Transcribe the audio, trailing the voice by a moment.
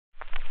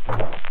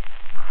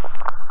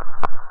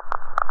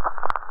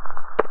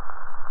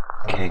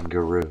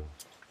kangaroo.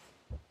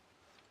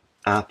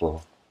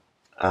 Apple,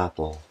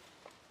 apple,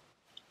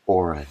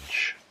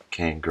 orange,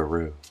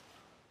 kangaroo.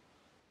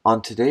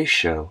 On today's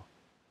show,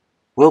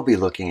 we'll be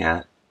looking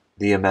at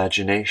the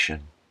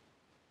imagination.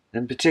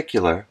 In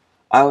particular,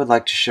 I would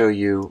like to show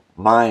you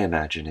my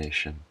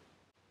imagination.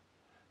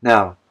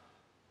 Now,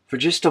 for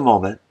just a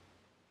moment,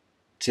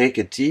 take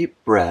a deep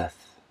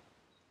breath.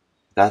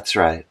 That's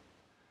right.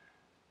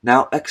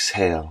 Now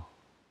exhale.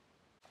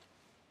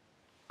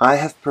 I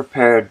have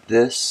prepared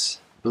this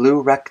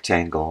blue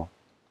rectangle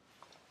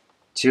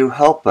to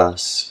help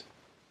us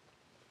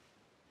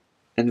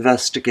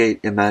investigate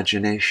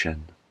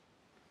imagination.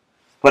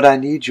 But I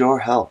need your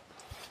help.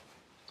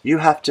 You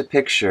have to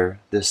picture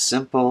this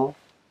simple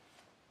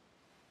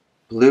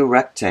blue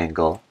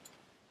rectangle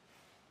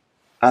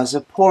as a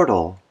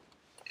portal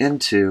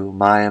into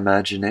my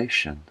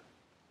imagination.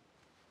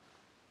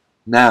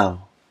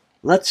 Now,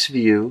 let's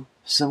view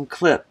some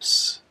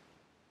clips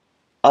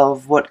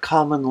of what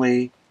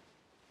commonly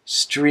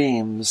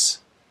streams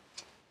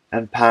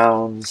and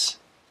pounds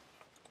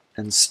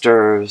and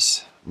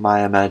stirs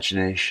my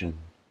imagination.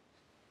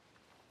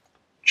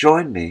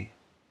 Join me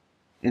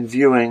in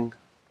viewing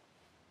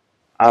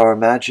our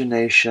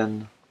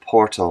imagination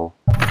portal.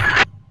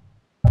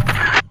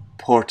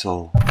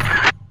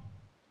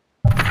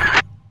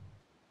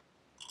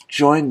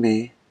 Join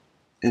me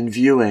in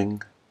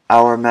viewing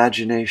our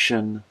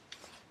imagination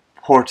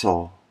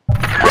portal.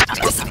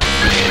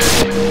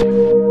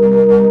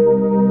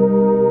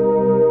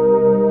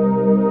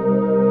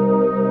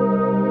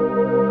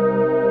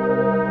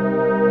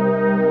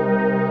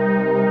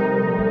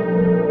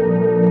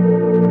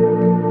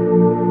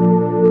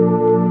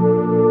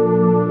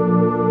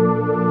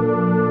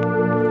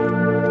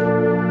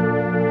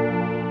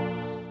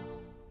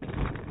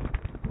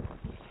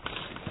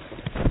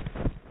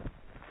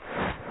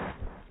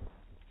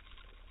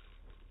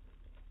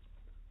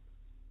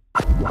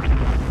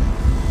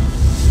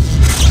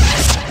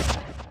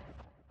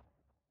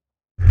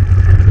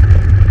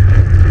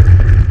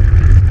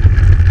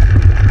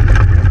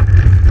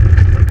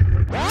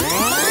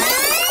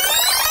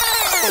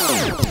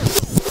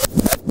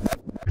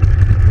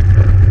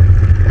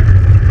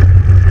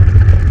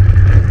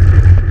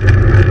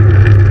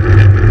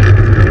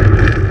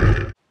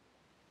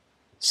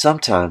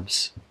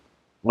 Sometimes,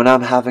 when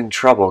I'm having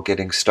trouble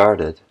getting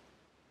started,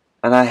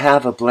 and I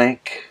have a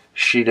blank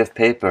sheet of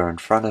paper in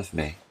front of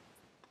me,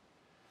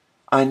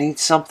 I need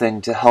something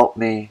to help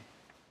me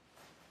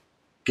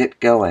get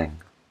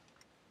going.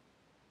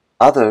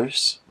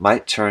 Others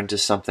might turn to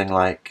something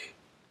like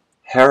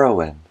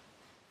heroin,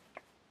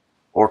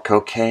 or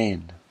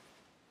cocaine,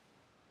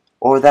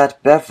 or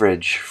that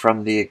beverage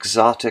from the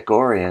exotic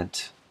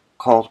Orient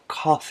called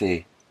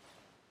coffee.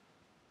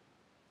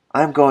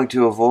 I'm going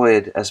to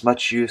avoid as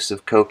much use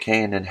of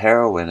cocaine and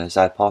heroin as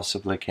I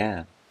possibly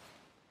can.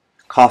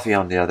 Coffee,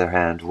 on the other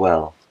hand,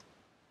 well,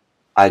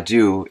 I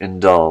do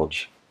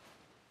indulge.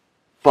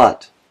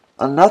 But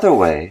another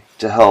way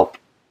to help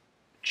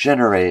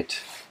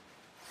generate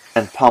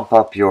and pump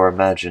up your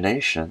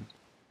imagination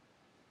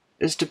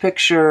is to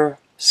picture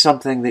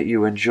something that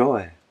you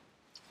enjoy.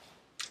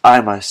 I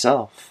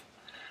myself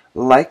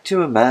like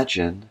to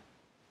imagine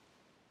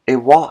a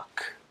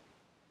walk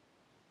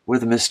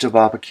with Mr.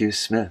 Barbecue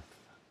Smith.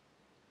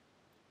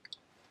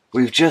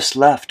 We've just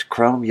left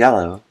Crome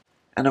Yellow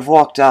and have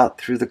walked out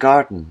through the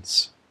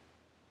gardens.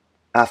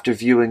 After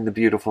viewing the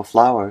beautiful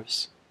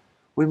flowers,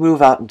 we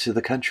move out into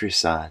the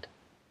countryside.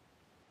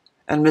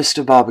 And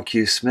Mr.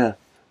 Barbecue Smith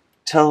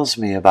tells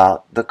me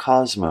about the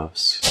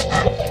cosmos.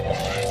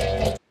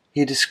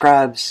 He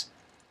describes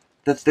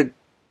that the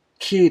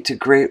key to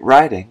great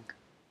writing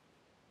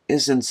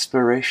is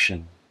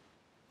inspiration.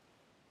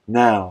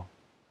 Now,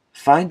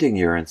 finding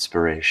your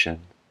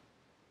inspiration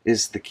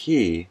is the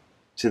key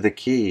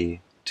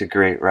to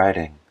great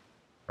writing.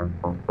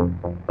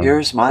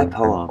 Here's my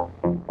poem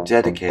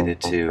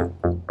dedicated to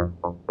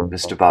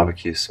Mr.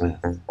 Barbecue Smith.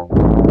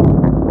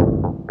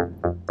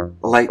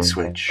 Light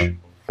switch.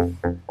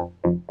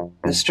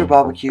 Mr.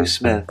 Barbecue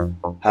Smith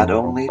had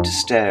only to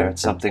stare at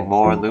something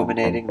more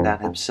illuminating than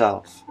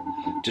himself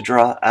to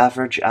draw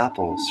average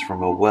apples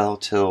from a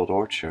well-tilled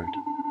orchard.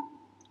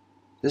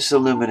 This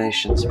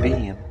illumination's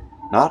beam,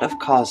 not of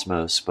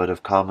cosmos but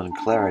of common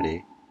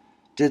clarity,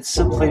 did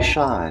simply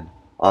shine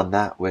on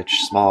that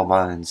which small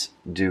minds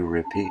do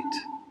repeat.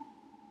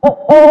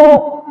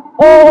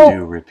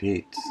 Do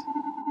repeat.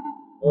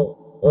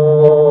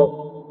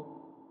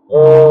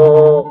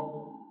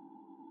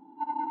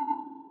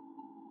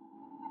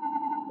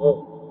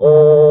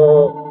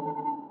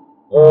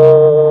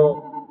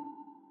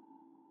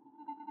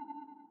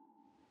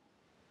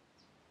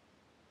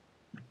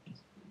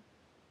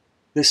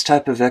 This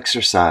type of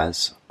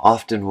exercise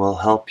often will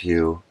help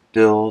you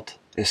build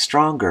a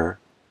stronger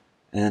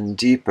and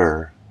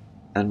deeper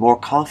and more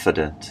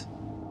confident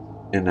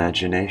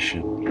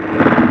imagination.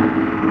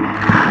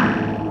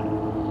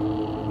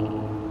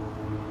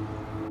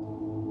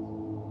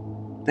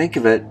 Think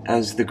of it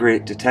as the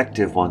great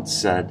detective once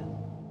said,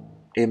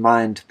 a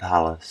mind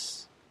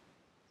palace.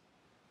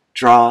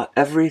 Draw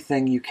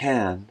everything you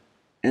can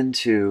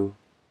into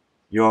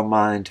your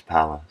mind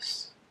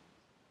palace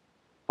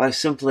by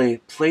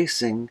simply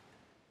placing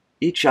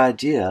each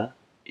idea,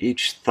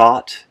 each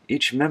thought,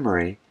 each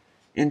memory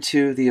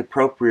into the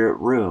appropriate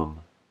room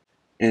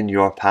in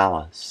your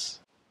palace.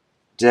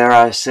 Dare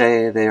I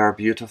say they are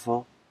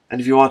beautiful?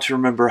 And if you want to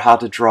remember how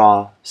to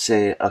draw,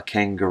 say, a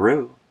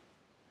kangaroo,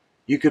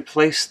 you could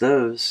place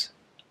those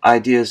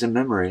ideas and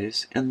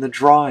memories in the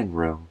drawing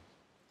room.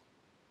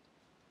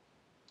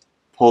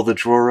 Pull the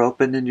drawer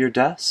open in your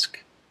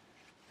desk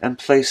and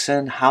place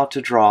in how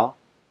to draw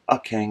a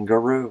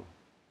kangaroo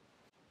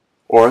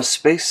or a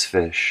space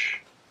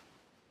fish.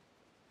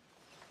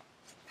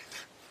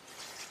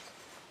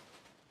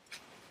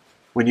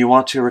 When you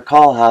want to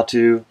recall how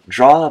to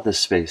draw the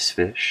space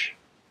fish,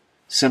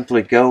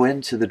 simply go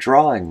into the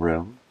drawing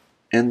room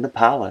in the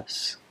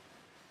palace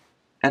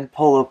and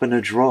pull open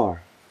a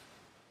drawer.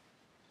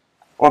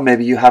 Or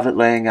maybe you have it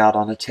laying out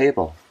on a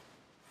table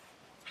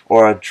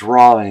or a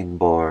drawing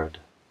board.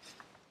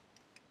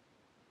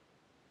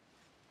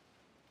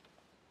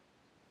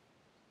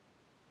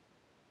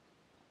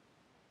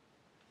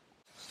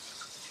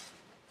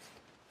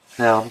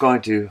 Now I'm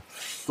going to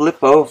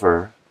flip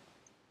over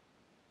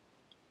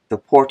the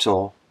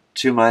portal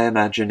to my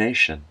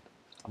imagination.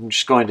 I'm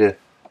just going to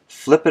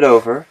flip it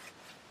over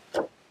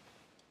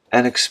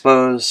and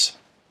expose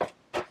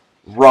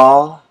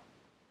raw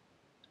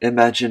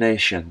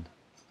imagination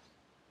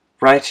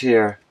right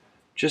here,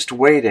 just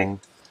waiting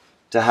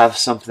to have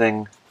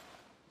something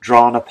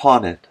drawn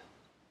upon it.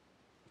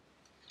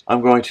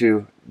 I'm going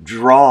to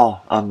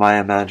draw on my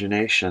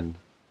imagination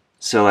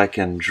so I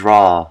can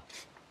draw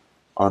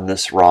on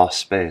this raw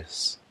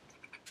space.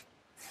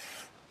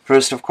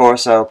 First, of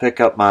course, I'll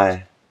pick up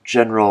my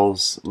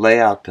General's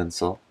layout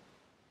pencil,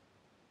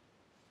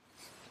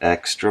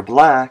 extra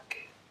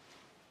black,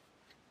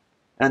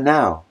 and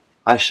now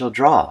I shall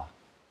draw,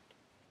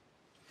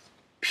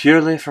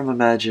 purely from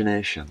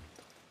imagination.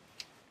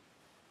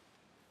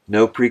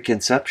 No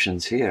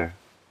preconceptions here,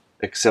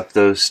 except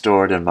those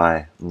stored in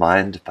my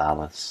mind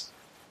palace.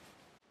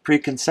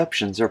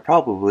 Preconceptions are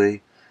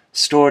probably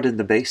stored in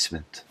the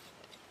basement.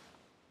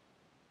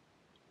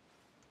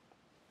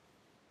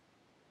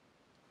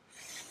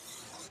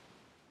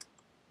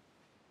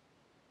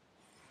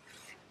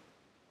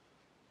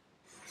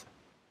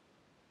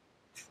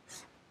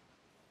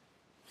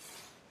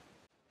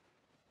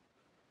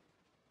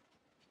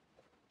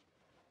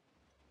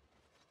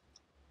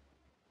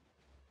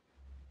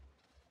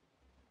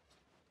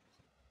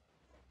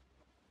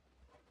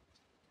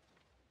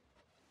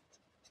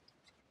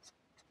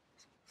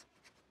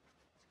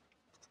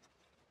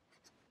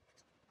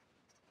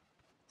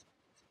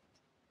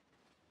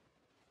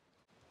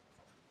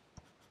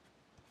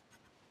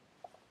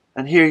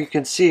 And here you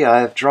can see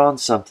I have drawn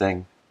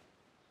something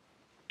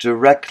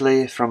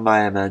directly from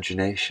my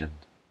imagination.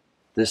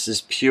 This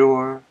is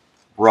pure,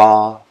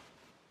 raw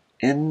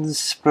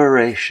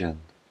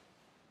inspiration.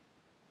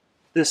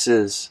 This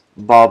is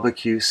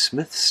Barbecue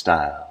Smith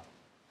style.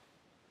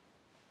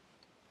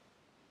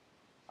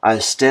 I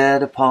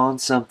stared upon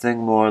something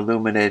more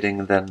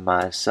illuminating than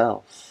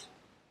myself,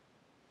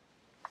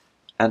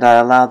 and I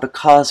allowed the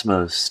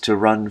cosmos to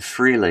run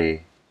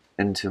freely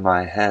into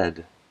my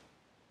head.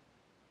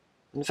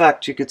 In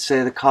fact, you could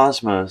say the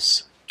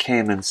cosmos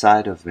came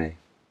inside of me.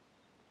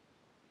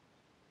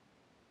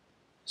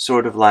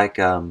 Sort of like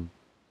a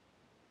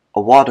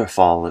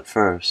waterfall at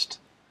first,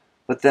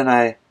 but then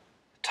I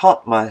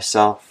taught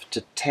myself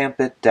to tamp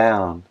it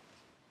down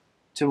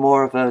to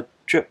more of a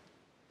drip,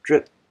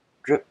 drip,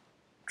 drip,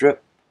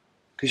 drip,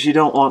 because you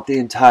don't want the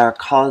entire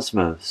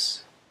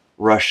cosmos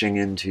rushing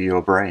into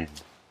your brain.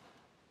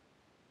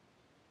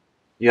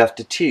 You have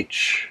to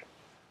teach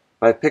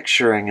by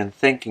picturing and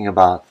thinking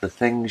about the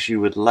things you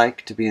would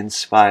like to be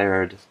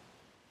inspired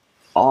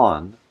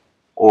on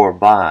or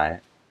by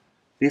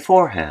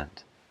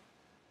beforehand.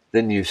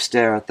 Then you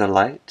stare at the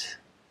light,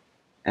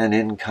 and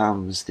in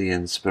comes the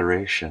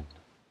inspiration.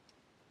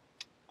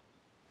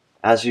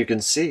 As you can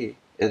see,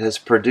 it has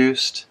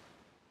produced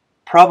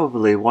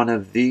probably one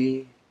of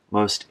the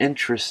most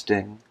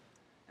interesting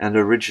and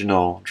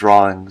original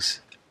drawings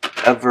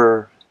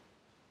ever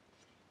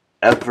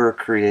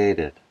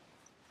created.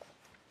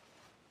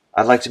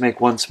 I'd like to make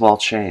one small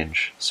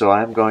change, so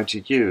I'm going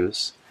to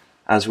use,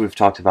 as we've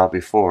talked about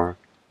before,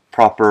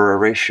 proper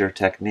erasure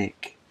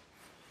technique.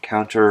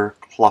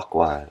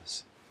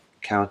 Counterclockwise.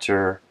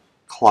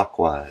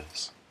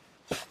 Counterclockwise.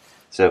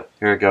 So,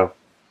 here we go.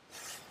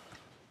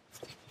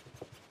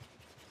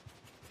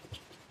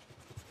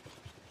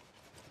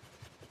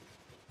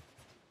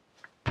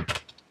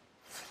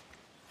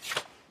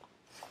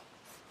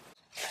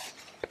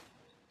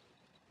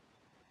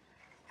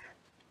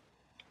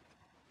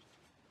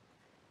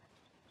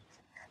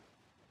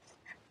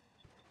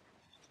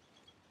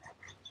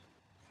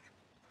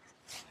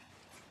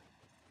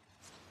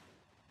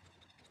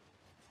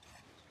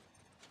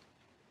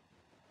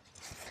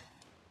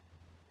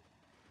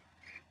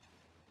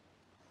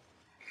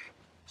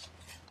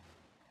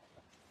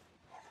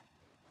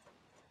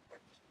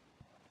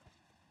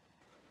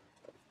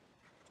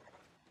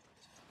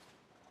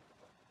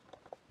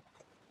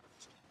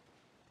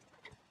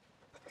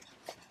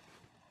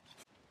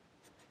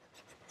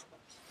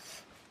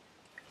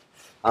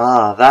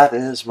 Ah, that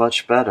is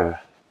much better.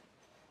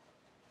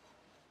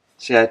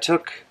 See, I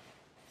took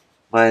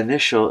my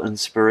initial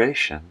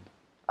inspiration,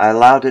 I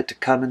allowed it to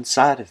come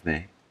inside of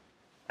me,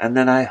 and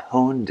then I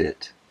honed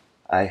it.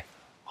 I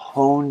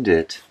honed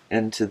it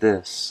into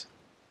this.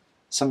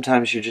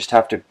 Sometimes you just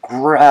have to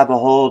grab a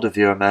hold of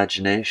your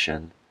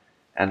imagination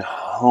and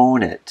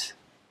hone it.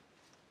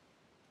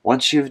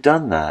 Once you've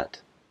done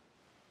that,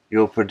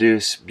 you'll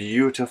produce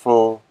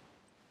beautiful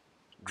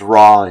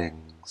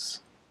drawings.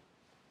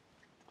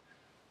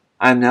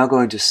 I'm now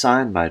going to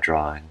sign my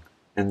drawing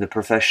in the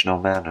professional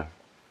manner.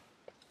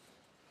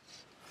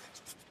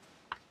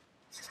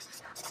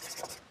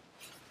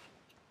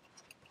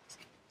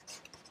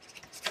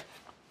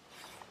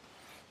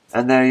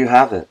 And there you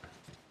have it.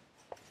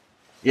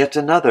 Yet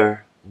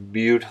another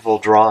beautiful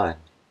drawing.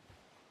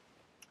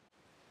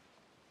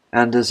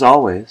 And as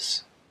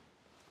always,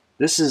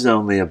 this is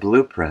only a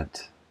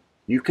blueprint.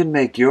 You can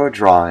make your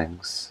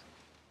drawings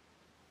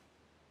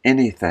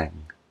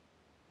anything.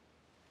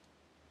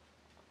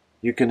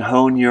 You can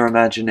hone your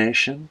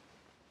imagination,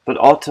 but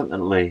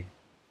ultimately,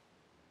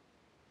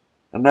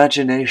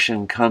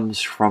 imagination comes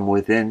from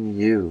within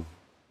you.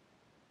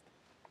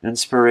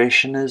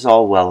 Inspiration is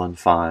all well and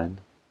fine.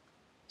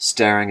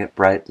 Staring at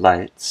bright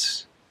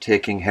lights,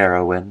 taking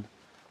heroin,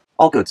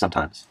 all good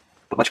sometimes,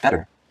 but much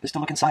better is to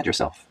look inside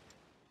yourself,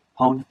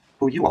 hone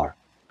who you are,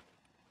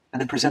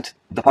 and then present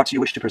the parts you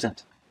wish to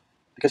present,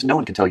 because no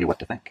one can tell you what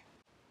to think.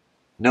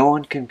 No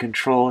one can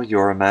control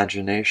your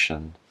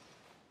imagination,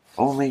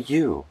 only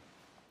you.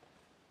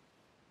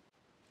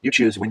 You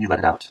choose when you let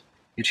it out.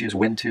 You choose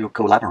when to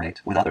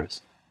collaborate with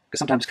others, because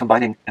sometimes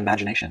combining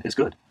imagination is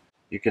good.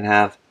 You can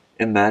have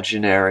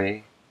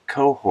imaginary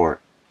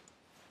cohort.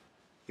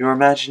 Your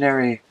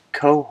imaginary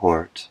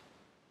cohort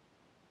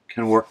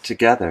can work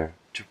together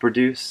to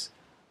produce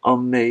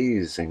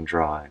amazing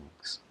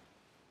drawings.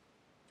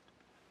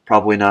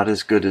 Probably not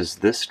as good as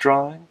this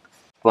drawing,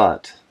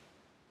 but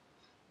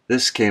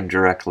this came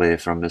directly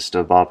from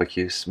Mr.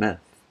 Barbecue Smith.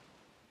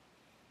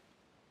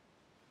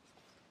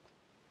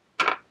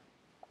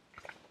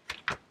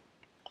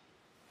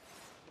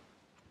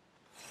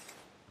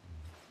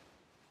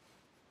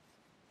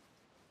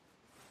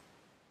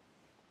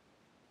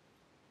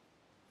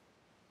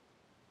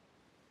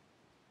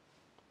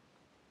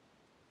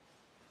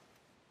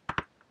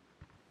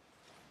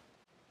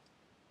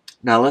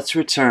 Now let's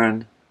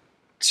return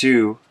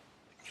to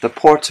the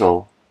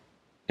portal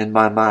in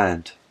my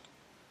mind.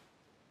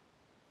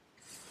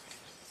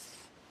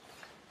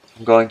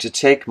 I'm going to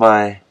take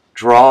my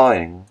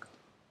drawing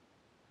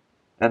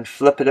and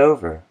flip it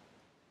over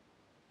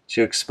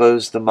to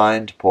expose the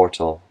mind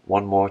portal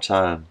one more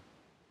time.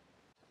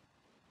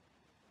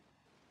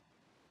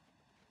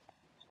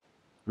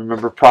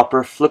 Remember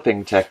proper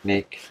flipping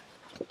technique.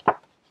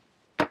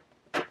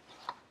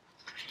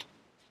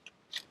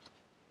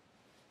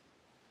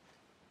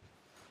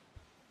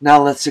 Now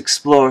let's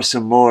explore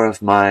some more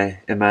of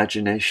my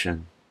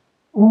imagination.